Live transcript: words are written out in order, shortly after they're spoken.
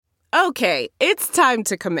Okay, it's time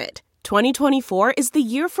to commit. 2024 is the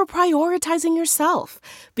year for prioritizing yourself.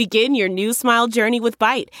 Begin your new smile journey with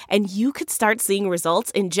Byte, and you could start seeing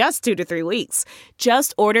results in just 2 to 3 weeks.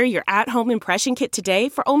 Just order your at-home impression kit today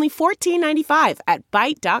for only $14.95 at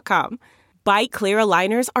Byte.com. Byte Clear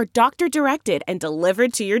aligners are doctor-directed and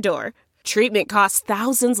delivered to your door. Treatment costs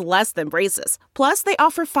thousands less than braces. Plus, they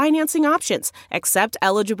offer financing options, accept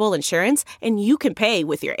eligible insurance, and you can pay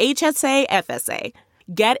with your HSA FSA.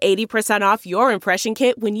 Get 80% off your impression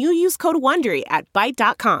kit when you use code WONDERY at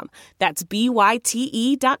Byte.com. That's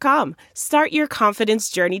BYTE.com. Start your confidence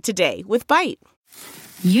journey today with Byte.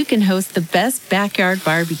 You can host the best backyard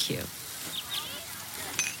barbecue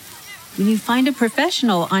when you find a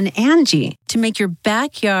professional on Angie to make your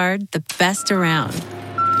backyard the best around.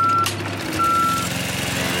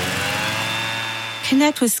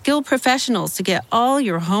 Connect with skilled professionals to get all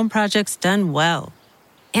your home projects done well.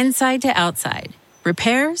 Inside to outside,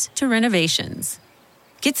 repairs to renovations.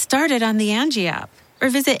 Get started on the Angie app or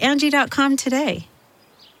visit Angie.com today.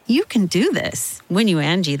 You can do this when you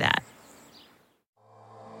Angie that.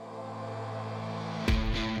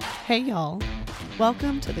 Hey y'all,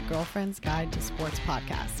 welcome to the Girlfriend's Guide to Sports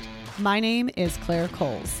podcast. My name is Claire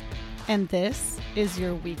Coles, and this is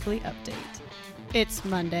your weekly update. It's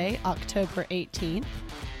Monday, October 18th.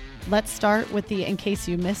 Let's start with the in case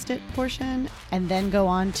you missed it portion and then go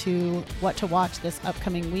on to what to watch this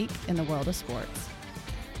upcoming week in the world of sports.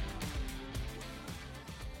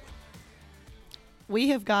 We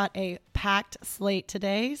have got a packed slate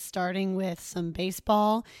today, starting with some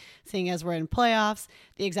baseball, seeing as we're in playoffs.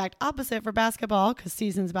 The exact opposite for basketball because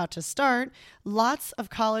season's about to start. Lots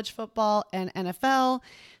of college football and NFL,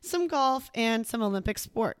 some golf, and some Olympic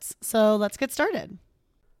sports. So let's get started.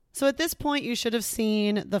 So at this point, you should have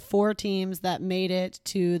seen the 4 teams that made it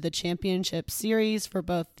to the championship series for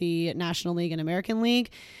both the National League and American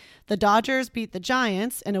League. The Dodgers beat the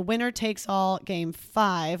Giants in a winner-takes-all Game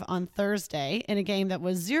 5 on Thursday in a game that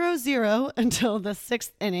was 0-0 until the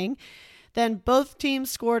 6th inning. Then both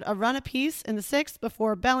teams scored a run apiece in the 6th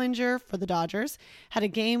before Bellinger for the Dodgers had a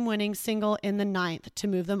game-winning single in the 9th to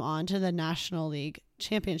move them on to the National League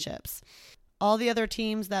championships. All the other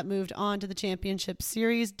teams that moved on to the championship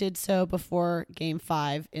series did so before Game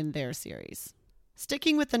 5 in their series.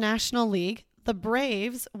 Sticking with the National League, the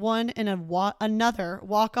Braves won in another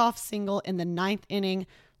walk-off single in the 9th inning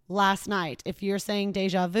last night. If you're saying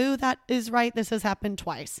deja vu, that is right. This has happened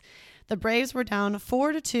twice. The Braves were down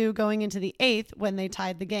 4-2 going into the 8th when they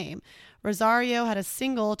tied the game. Rosario had a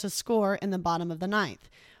single to score in the bottom of the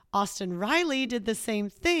 9th. Austin Riley did the same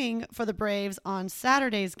thing for the Braves on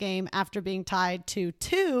Saturday's game after being tied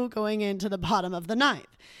 2-2 going into the bottom of the 9th.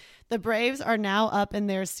 The Braves are now up in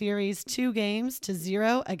their series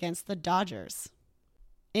 2-0 against the Dodgers.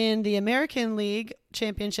 In the American League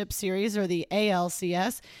Championship Series, or the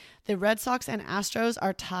ALCS, the Red Sox and Astros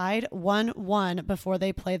are tied 1-1 before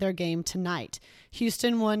they play their game tonight.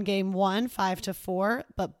 Houston won Game 1 5-4,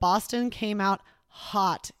 but Boston came out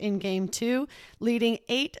hot in Game 2, leading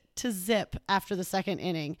 8-0 after the second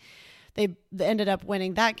inning. They ended up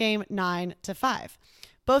winning that game 9-5.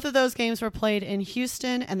 Both of those games were played in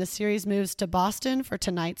Houston, and the series moves to Boston for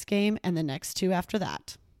tonight's game and the next 2 after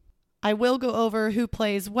that. I will go over who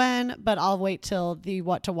plays when, but I'll wait till the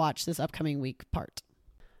what to watch this upcoming week part.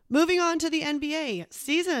 Moving on to the NBA.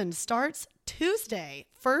 Season starts Tuesday.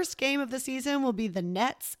 First game of the season will be the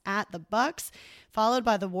Nets at the Bucks, followed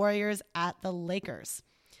by the Warriors at the Lakers.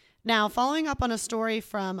 Now, following up on a story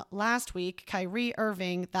from last week, Kyrie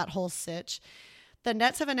Irving, that whole sitch, the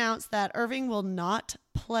Nets have announced that Irving will not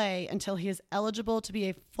play until he is eligible to be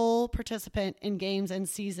a full participant in games and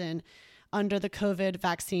season under the COVID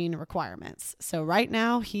vaccine requirements. So right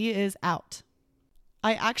now, he is out.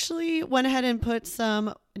 I actually went ahead and put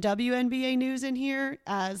some WNBA news in here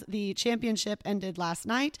as the championship ended last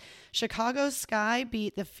night. Chicago Sky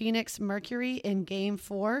beat the Phoenix Mercury in Game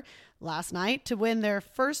 4 last night to win their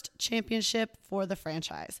first championship for the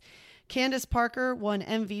franchise. Candace Parker won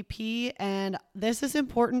MVP, and this is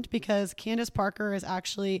important because Candace Parker is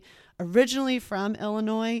actually originally from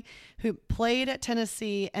Illinois, who played at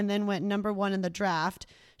Tennessee and then went number 1 in the draft.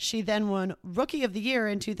 She then won Rookie of the Year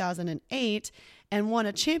in 2008 and won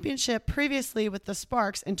a championship previously with the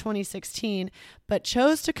Sparks in 2016, but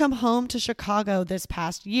chose to come home to Chicago this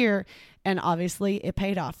past year, and obviously it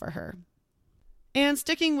paid off for her. And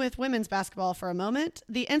sticking with women's basketball for a moment,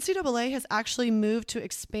 the NCAA has actually moved to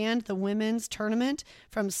expand the women's tournament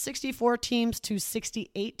from 64 teams to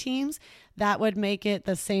 68 teams. That would make it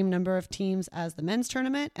the same number of teams as the men's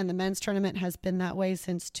tournament, and the men's tournament has been that way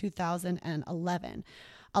since 2011.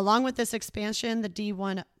 Along with this expansion, the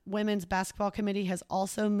D1 Women's Basketball Committee has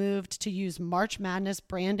also moved to use March Madness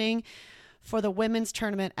branding for the women's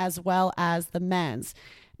tournament as well as the men's.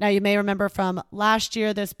 Now, you may remember from last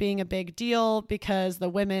year this being a big deal because the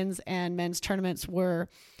women's and men's tournaments were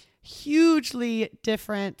hugely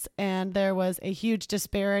different and there was a huge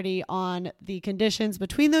disparity on the conditions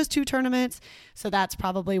between those two tournaments. So that's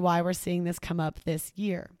probably why we're seeing this come up this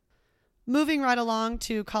year. Moving right along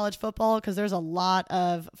to college football, because there's a lot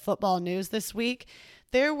of football news this week.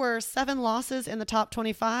 There were 7 losses in the top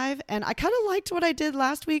 25, and I kind of liked what I did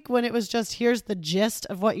last week when it was just, here's the gist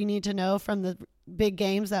of what you need to know from the big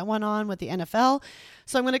games that went on with the NFL.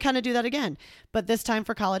 So I'm going to kind of do that again, but this time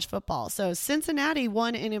for college football. So Cincinnati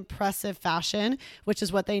won in impressive fashion, which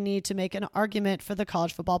is what they need to make an argument for the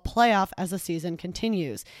college football playoff as the season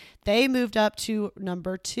continues. They moved up to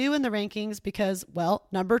number 2 in the rankings because, well,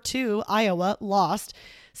 number 2, Iowa, lost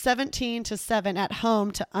 17-7 at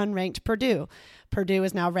home to unranked Purdue. Purdue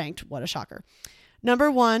is now ranked. What a shocker.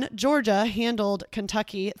 Number 1, Georgia handled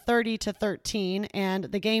Kentucky 30-13, and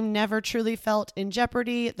the game never truly felt in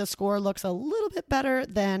jeopardy. The score looks a little bit better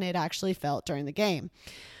than it actually felt during the game.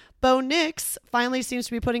 Bo Nix finally seems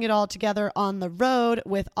to be putting it all together on the road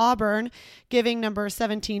with Auburn, giving number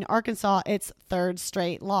 17 Arkansas its 3rd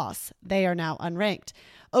straight loss. They are now unranked.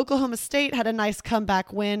 Oklahoma State had a nice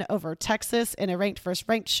comeback win over Texas in a ranked versus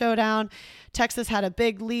ranked showdown. Texas had a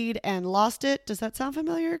big lead and lost it. Does that sound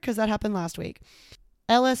familiar? Because that happened last week.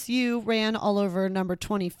 LSU ran all over number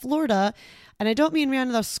 20 Florida, and I don't mean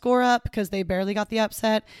ran the score up because they barely got the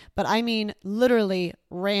upset, but I mean literally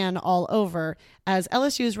ran all over as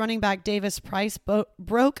LSU's running back Davis Price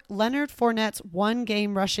broke Leonard Fournette's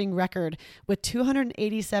one-game rushing record with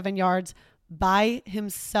 287 yards by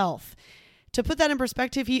himself. To put that in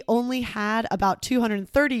perspective, he only had about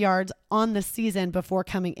 230 yards on the season before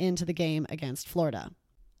coming into the game against Florida.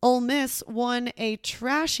 Ole Miss won a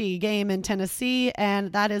trashy game in Tennessee,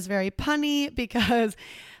 and that is very punny because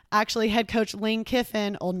actually head coach Lane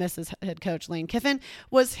Kiffin, Ole Miss's head coach Lane Kiffin,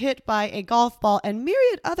 was hit by a golf ball and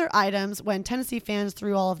myriad other items when Tennessee fans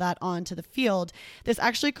threw all of that onto the field. This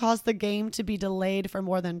actually caused the game to be delayed for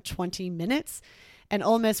more than 20 minutes, and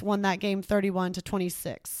Ole Miss won that game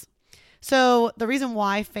 31-26. So the reason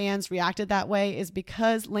why fans reacted that way is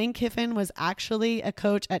because Lane Kiffin was actually a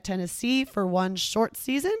coach at Tennessee for one short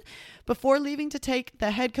season before leaving to take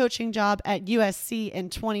the head coaching job at USC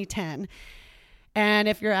in 2010. And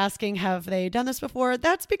if you're asking, have they done this before?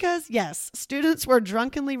 That's because, yes, students were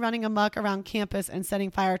drunkenly running amok around campus and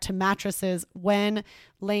setting fire to mattresses when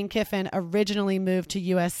Lane Kiffin originally moved to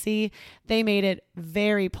USC. They made it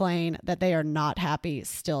very plain that they are not happy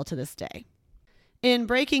still to this day. In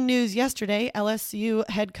breaking news yesterday, LSU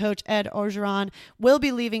head coach Ed Orgeron will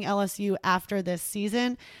be leaving LSU after this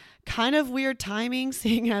season. Kind of weird timing,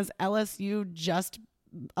 seeing as LSU just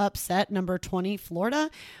upset number 20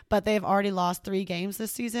 Florida, but they've already lost 3 games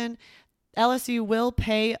this season. LSU will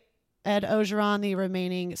pay Ed Orgeron the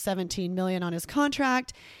remaining $17 million on his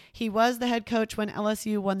contract. He was the head coach when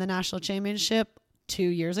LSU won the national championship 2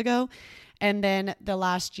 years ago. And then the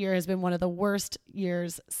last year has been one of the worst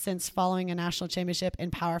years since following a national championship in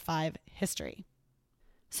Power 5 history.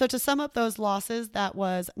 So to sum up those losses, that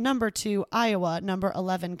was number 2, Iowa, number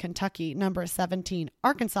 11, Kentucky, number 17,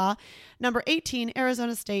 Arkansas, number 18,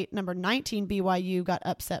 Arizona State, number 19, BYU got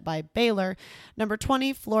upset by Baylor, number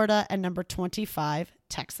 20, Florida, and number 25,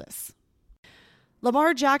 Texas.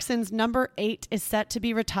 Lamar Jackson's number 8 is set to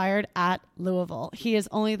be retired at Louisville. He is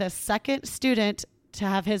only the second student to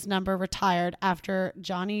have his number retired after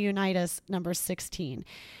Johnny Unitas, number 16.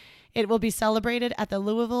 It will be celebrated at the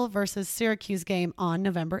Louisville versus Syracuse game on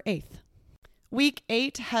November 8th. Week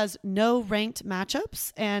 8 has no ranked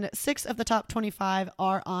matchups, and 6 of the top 25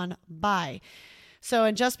 are on bye. So,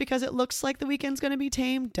 and just because it looks like the weekend's going to be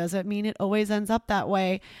tame doesn't mean it always ends up that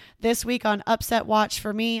way. This week on Upset Watch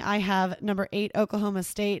for me, I have number 8, Oklahoma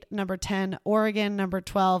State, number 10, Oregon, number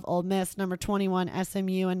 12, Ole Miss, number 21,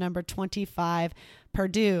 SMU, and number 25,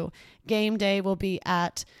 Purdue. Game day will be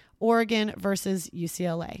at Oregon versus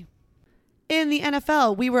UCLA. In the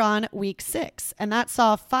NFL, we were on week 6, and that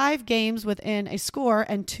saw 5 games within a score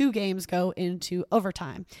and 2 games go into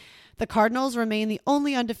overtime. The Cardinals remain the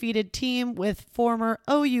only undefeated team, with former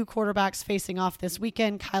OU quarterbacks facing off this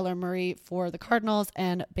weekend, Kyler Murray for the Cardinals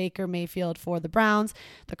and Baker Mayfield for the Browns.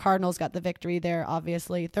 The Cardinals got the victory there,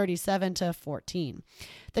 obviously, 37-14.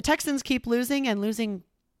 The Texans keep losing and losing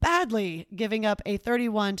badly, giving up a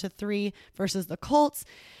 31-3 versus the Colts.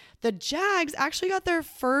 The Jags actually got their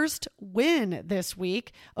first win this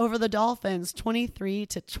week over the Dolphins,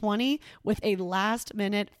 23-20, with a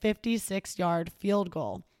last-minute 56-yard field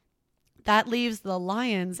goal. That leaves the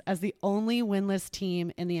Lions as the only winless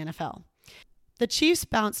team in the NFL. The Chiefs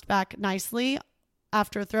bounced back nicely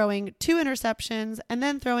after throwing 2 interceptions and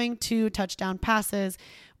then throwing 2 touchdown passes,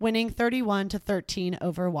 winning 31-13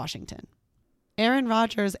 over Washington. Aaron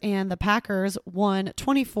Rodgers and the Packers won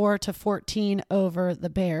 24-14 over the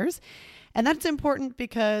Bears. And that's important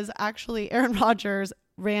because actually Aaron Rodgers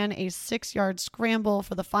ran a 6-yard scramble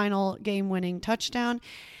for the final game-winning touchdown.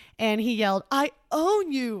 And he yelled, "I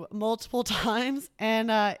own you," multiple times. And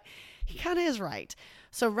he kind of is right.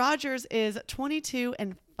 So Rodgers is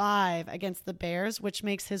 22-5 against the Bears, which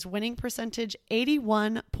makes his winning percentage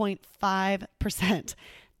 81.5%.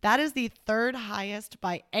 That is the 3rd highest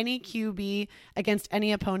by any QB against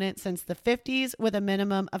any opponent since the 50s, with a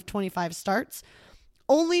minimum of 25 starts.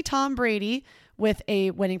 Only Tom Brady, with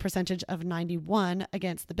a winning percentage of 91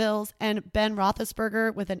 against the Bills, and Ben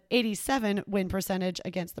Roethlisberger with an 87 win percentage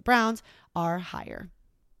against the Browns, are higher.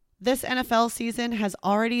 This NFL season has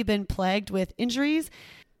already been plagued with injuries.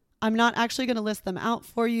 I'm not actually going to list them out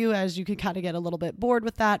for you, as you could kind of get a little bit bored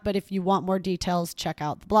with that, but if you want more details, check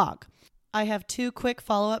out the blog. I have 2 quick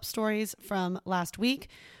follow-up stories from last week.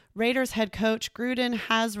 Raiders head coach Gruden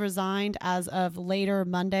has resigned as of later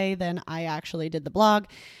Monday than I actually did the blog,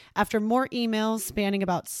 after more emails spanning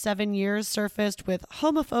about 7 years surfaced with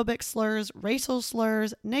homophobic slurs, racial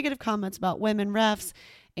slurs, negative comments about women refs,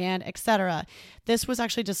 and etc. This was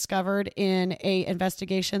actually discovered in an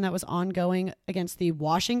investigation that was ongoing against the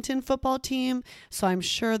Washington football team, so I'm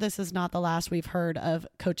sure this is not the last we've heard of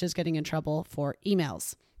coaches getting in trouble for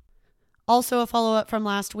emails. Also, a follow-up from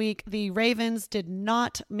last week, the Ravens did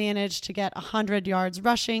not manage to get 100 yards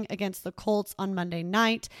rushing against the Colts on Monday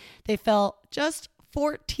night. They fell just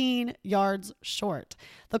 14 yards short.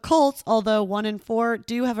 The Colts, although 1-4,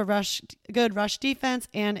 do have a good rush defense,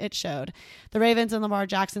 and it showed. The Ravens and Lamar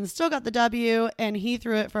Jackson still got the W, and he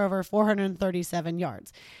threw it for over 437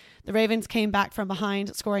 yards. The Ravens came back from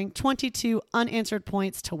behind, scoring 22 unanswered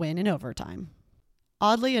points to win in overtime.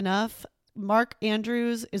 Oddly enough, Mark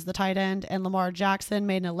Andrews is the tight end, and Lamar Jackson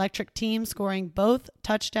made an electric team, scoring both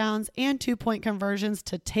touchdowns and 2-point conversions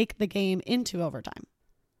to take the game into overtime.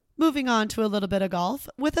 Moving on to a little bit of golf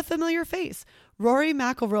with a familiar face. Rory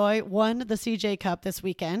McIlroy won the CJ Cup this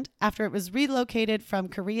weekend after it was relocated from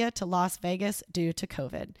Korea to Las Vegas due to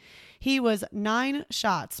COVID. He was 9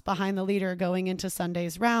 shots behind the leader going into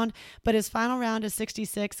Sunday's round, but his final round of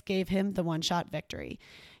 66 gave him the 1-shot victory.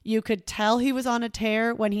 You could tell he was on a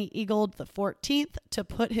tear when he eagled the 14th to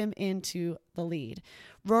put him into the lead.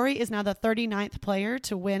 Rory is now the 39th player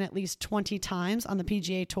to win at least 20 times on the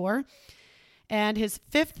PGA Tour, and his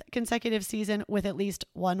 5th consecutive season with at least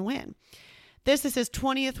 1 win. This is his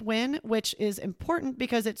 20th win, which is important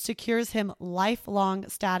because it secures him lifelong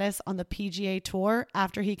status on the PGA Tour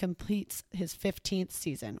after he completes his 15th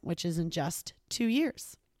season, which is in just 2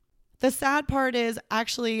 years. The sad part is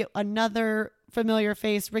actually another familiar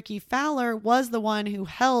face, Ricky Fowler, was the one who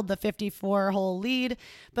held the 54-hole lead,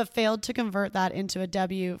 but failed to convert that into a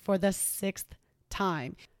W for the 6th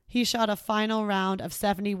time. He shot a final round of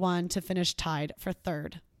 71 to finish tied for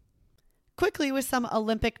 3rd. Quickly with some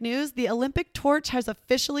Olympic news, the Olympic torch has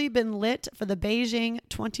officially been lit for the Beijing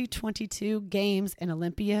 2022 Games in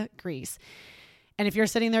Olympia, Greece. And if you're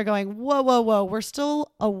sitting there going, whoa, we're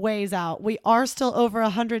still a ways out. We are still over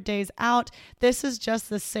 100 days out. This is just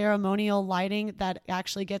the ceremonial lighting that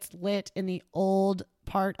actually gets lit in the old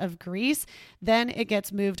part of Greece. Then it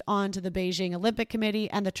gets moved on to the Beijing Olympic Committee,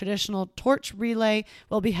 and the traditional torch relay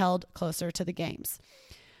will be held closer to the games.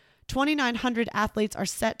 2,900 athletes are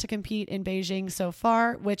set to compete in Beijing so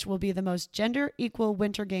far, which will be the most gender-equal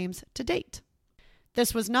Winter Games to date.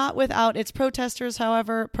 This was not without its protesters,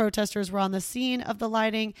 however. Protesters were on the scene of the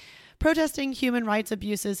lighting, protesting human rights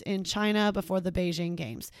abuses in China before the Beijing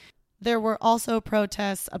Games. There were also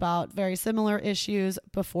protests about very similar issues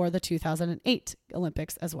before the 2008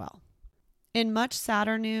 Olympics as well. In much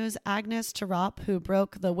sadder news, Agnes Tirop, who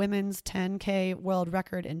broke the women's 10K world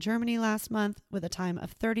record in Germany last month with a time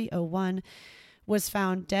of 30:01, was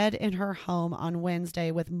found dead in her home on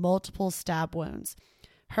Wednesday with multiple stab wounds.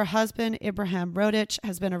 Her husband, Ibrahim Rodic,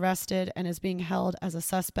 has been arrested and is being held as a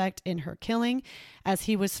suspect in her killing, as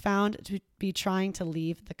he was found to be trying to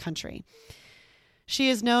leave the country. She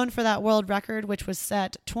is known for that world record, which was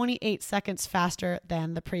set 28 seconds faster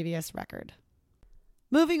than the previous record.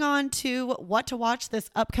 Moving on to what to watch this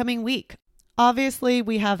upcoming week. Obviously,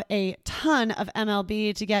 we have a ton of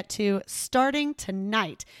MLB to get to, starting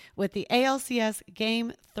tonight with the ALCS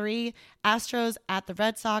Game 3, Astros at the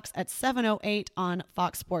Red Sox at 7:08 on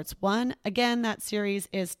Fox Sports 1. Again, that series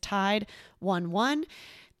is tied 1-1.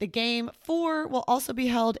 The game 4 will also be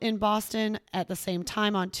held in Boston at the same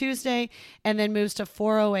time on Tuesday, and then moves to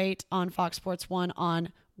 4:08 on Fox Sports 1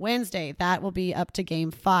 on Wednesday. That will be up to game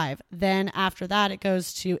 5. Then after that, it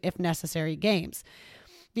goes to if necessary games.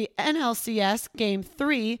 The NLCS Game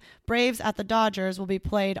 3, Braves at the Dodgers, will be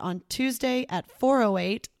played on Tuesday at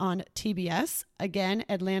 4:08 on TBS. Again,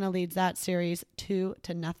 Atlanta leads that series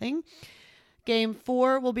 2-0. Game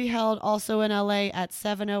 4 will be held also in LA at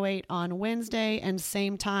 7:08 on Wednesday and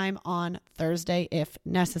same time on Thursday if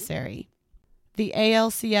necessary. The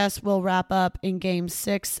ALCS will wrap up in Game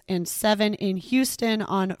 6 and 7 in Houston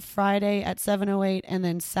on Friday at 7:08 and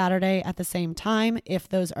then Saturday at the same time if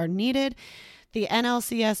those are needed. The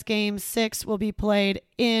NLCS Game 6 will be played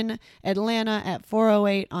in Atlanta at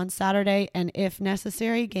 4:08 on Saturday, and if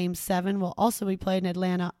necessary, Game 7 will also be played in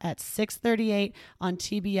Atlanta at 6:38 on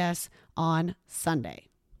TBS on Sunday.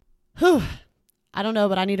 Whew. I don't know,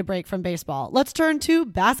 but I need a break from baseball. Let's turn to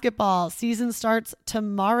basketball. Season starts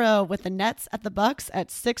tomorrow with the Nets at the Bucks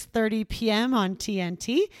at 6:30 p.m. on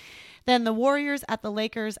TNT. Then the Warriors at the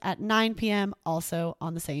Lakers at 9 p.m. also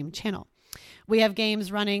on the same channel. We have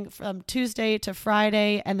games running from Tuesday to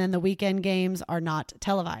Friday, and then the weekend games are not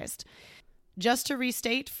televised. Just to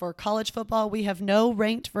restate, for college football, we have no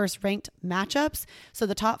ranked versus ranked matchups. So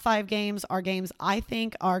the top 5 games are games I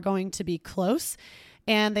think are going to be close.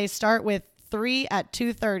 And they start with 3 at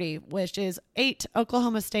 2:30, which is 8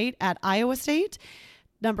 Oklahoma State at Iowa State.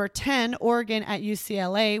 Number 10, Oregon at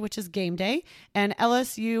UCLA, which is game day. And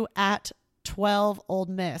LSU at 12 Ole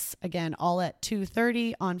Miss, again, all at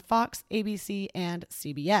 2:30 on Fox, ABC, and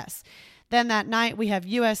CBS. Then that night, we have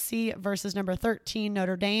USC versus number 13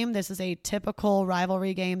 Notre Dame. This is a typical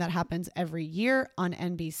rivalry game that happens every year on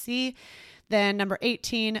NBC. Then number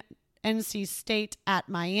 18, NC State at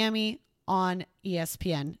Miami on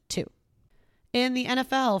ESPN2. In the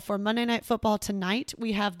NFL, for Monday Night Football tonight,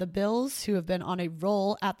 we have the Bills, who have been on a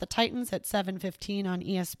roll, at the Titans at 7:15 on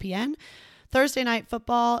ESPN. Thursday Night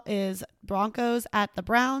Football is Broncos at the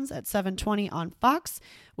Browns at 7:20 on Fox.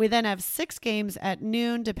 We then have 6 games at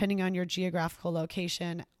noon, depending on your geographical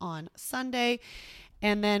location, on Sunday.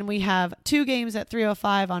 And then we have 2 games at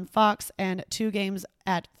 3:05 on Fox and 2 games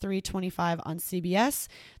at 3:25 on CBS.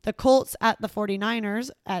 The Colts at the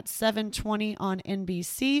 49ers at 7:20 on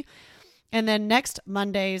NBC. And then next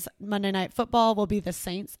Monday's Monday Night Football will be the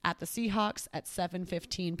Saints at the Seahawks at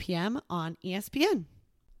 7:15 p.m. on ESPN.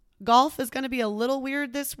 Golf is going to be a little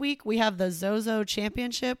weird this week. We have the Zozo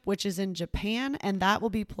Championship, which is in Japan, and that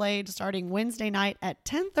will be played starting Wednesday night at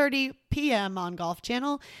 10:30 p.m. on Golf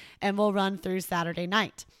Channel and will run through Saturday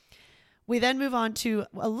night. We then move on to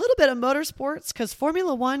a little bit of motorsports because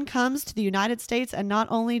Formula One comes to the United States, and not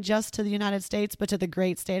only just to the United States, but to the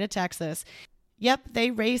great state of Texas. Yep,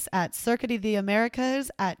 they race at Circuit of the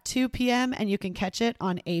Americas at 2 p.m., and you can catch it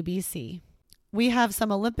on ABC. We have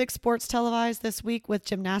some Olympic sports televised this week with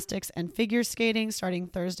gymnastics and figure skating starting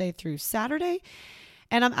Thursday through Saturday.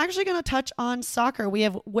 And I'm actually going to touch on soccer. We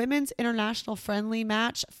have women's international friendly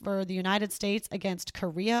match for the United States against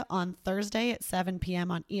Korea on Thursday at 7 p.m.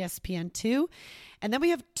 on ESPN2. And then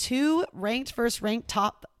we have 2 ranked versus ranked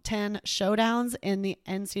top 10 showdowns in the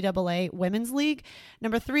NCAA Women's League.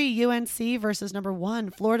 Number 3, UNC versus number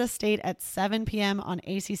 1, Florida State at 7 p.m. on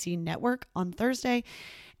ACC Network on Thursday.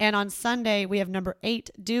 And on Sunday, we have number 8,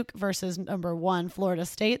 Duke versus number 1, Florida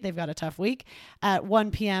State. They've got a tough week at 1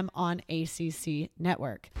 p.m. on ACC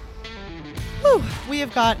Network. Whew. We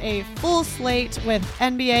have got a full slate with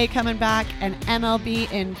NBA coming back and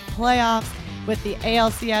MLB in playoffs with the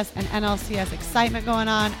ALCS and NLCS excitement going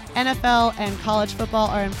on. NFL and college football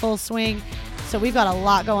are in full swing. So we've got a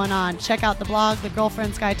lot going on. Check out the blog, The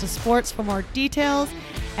Girlfriend's Guide to Sports, for more details.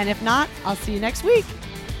 And if not, I'll see you next week.